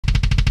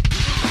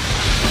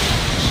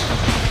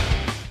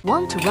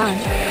Want to run?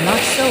 Not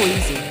so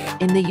easy.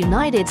 In the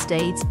United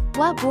States,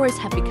 wild boars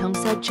have become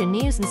such a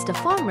nuisance that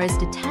farmers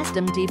detest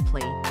them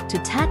deeply. To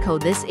tackle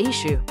this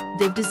issue,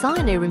 they've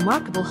designed a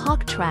remarkable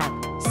hog trap.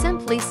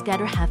 Simply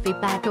scatter half a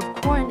bag of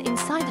corn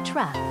inside the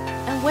trap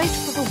and wait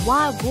for the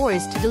wild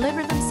boars to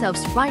deliver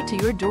themselves right to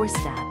your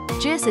doorstep.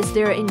 Just as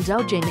they're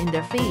indulging in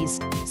their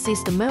feast,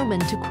 seize the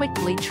moment to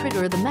quickly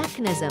trigger the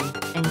mechanism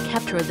and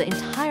capture the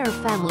entire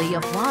family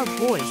of wild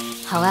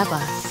boars. However,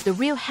 the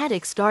real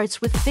headache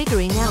starts with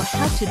figuring out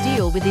how to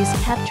deal with these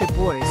captured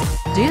boars.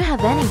 Do you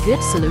have any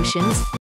good solutions?